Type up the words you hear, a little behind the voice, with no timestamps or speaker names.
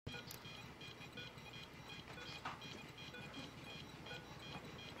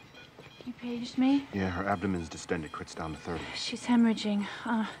You paged me? Yeah, her abdomen's distended. Crit's down to 30. She's hemorrhaging.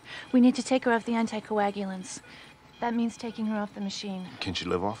 We need to take her off the anticoagulants. That means taking her off the machine. Can she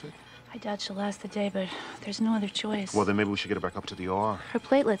live off it? I doubt she'll last the day, but there's no other choice. Well, then maybe we should get her back up to the OR. Her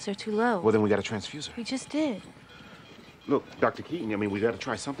platelets are too low. Well, then we gotta transfuse her. We just did. Look, Dr. Keaton, I mean, we gotta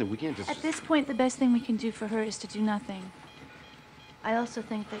try something. We can't just... At this point, the best thing we can do for her is to do nothing. I also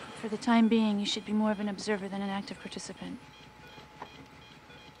think that for the time being, you should be more of an observer than an active participant.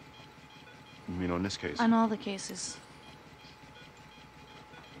 You mean on this case? On all the cases.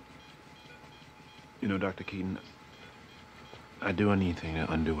 You know, Dr. Keaton, I'd do anything to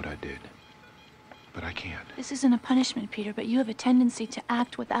undo what I did. But I can't. This isn't a punishment, Peter, but you have a tendency to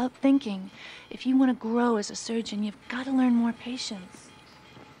act without thinking. If you want to grow as a surgeon, you've got to learn more patience.